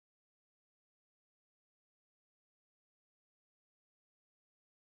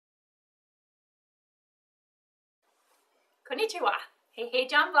Konnichiwa. Hey, hey,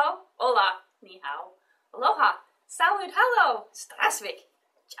 Jumbo. Hola. Ni hao. Aloha. Salud. Hello. Strasvik.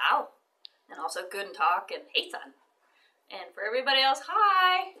 Ciao. And also Guten Tag and Heitan. And for everybody else,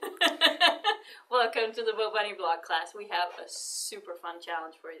 hi. Welcome to the Boat Bunny Vlog class. We have a super fun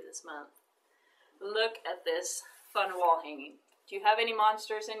challenge for you this month. Look at this fun wall hanging. Do you have any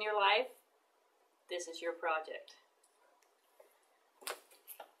monsters in your life? This is your project.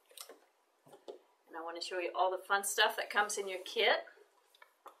 And I want to show you all the fun stuff that comes in your kit.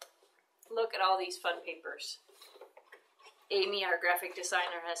 Look at all these fun papers. Amy, our graphic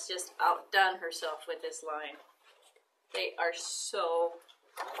designer, has just outdone herself with this line. They are so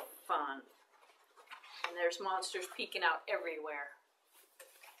fun. And there's monsters peeking out everywhere.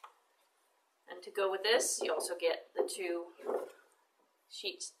 And to go with this, you also get the 2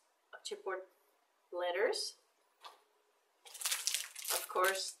 sheets of chipboard letters. Of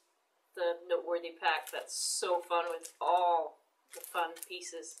course, the noteworthy pack that's so fun with all the fun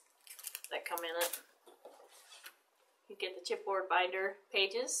pieces that come in it. You get the chipboard binder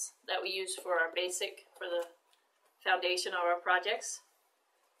pages that we use for our basic, for the foundation of our projects.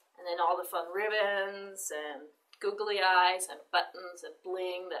 And then all the fun ribbons and googly eyes and buttons and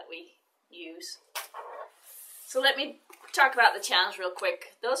bling that we use. So let me talk about the challenge real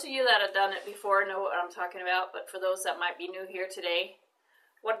quick. Those of you that have done it before know what I'm talking about, but for those that might be new here today,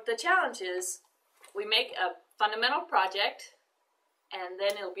 what the challenge is, we make a fundamental project and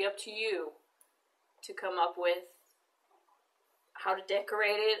then it'll be up to you to come up with how to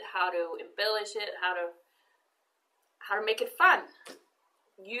decorate it, how to embellish it, how to make it fun,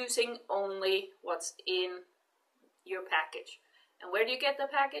 using only what's in your package. And where do you get the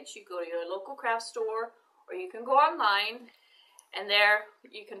package? You go to your local craft store, or you can go online, and there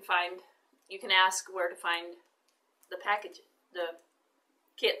you can ask where to find the package, the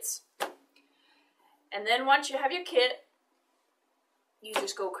kits. And then once you have your kit, you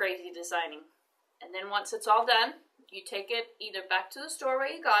just go crazy designing. And then once it's all done, you take it either back to the store where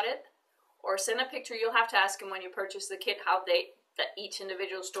you got it, or send a picture. You'll have to ask them when you purchase the kit how that each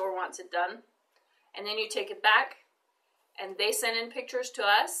individual store wants it done. And then you take it back, and they send in pictures to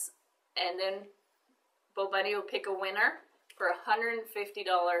us, and then Boat Bunny will pick a winner for a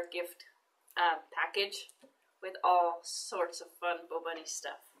 $150 gift package with all sorts of fun Boat Bunny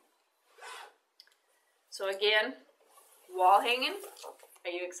stuff. So again, wall hanging.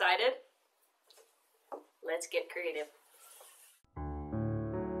 Are you excited? Let's get creative.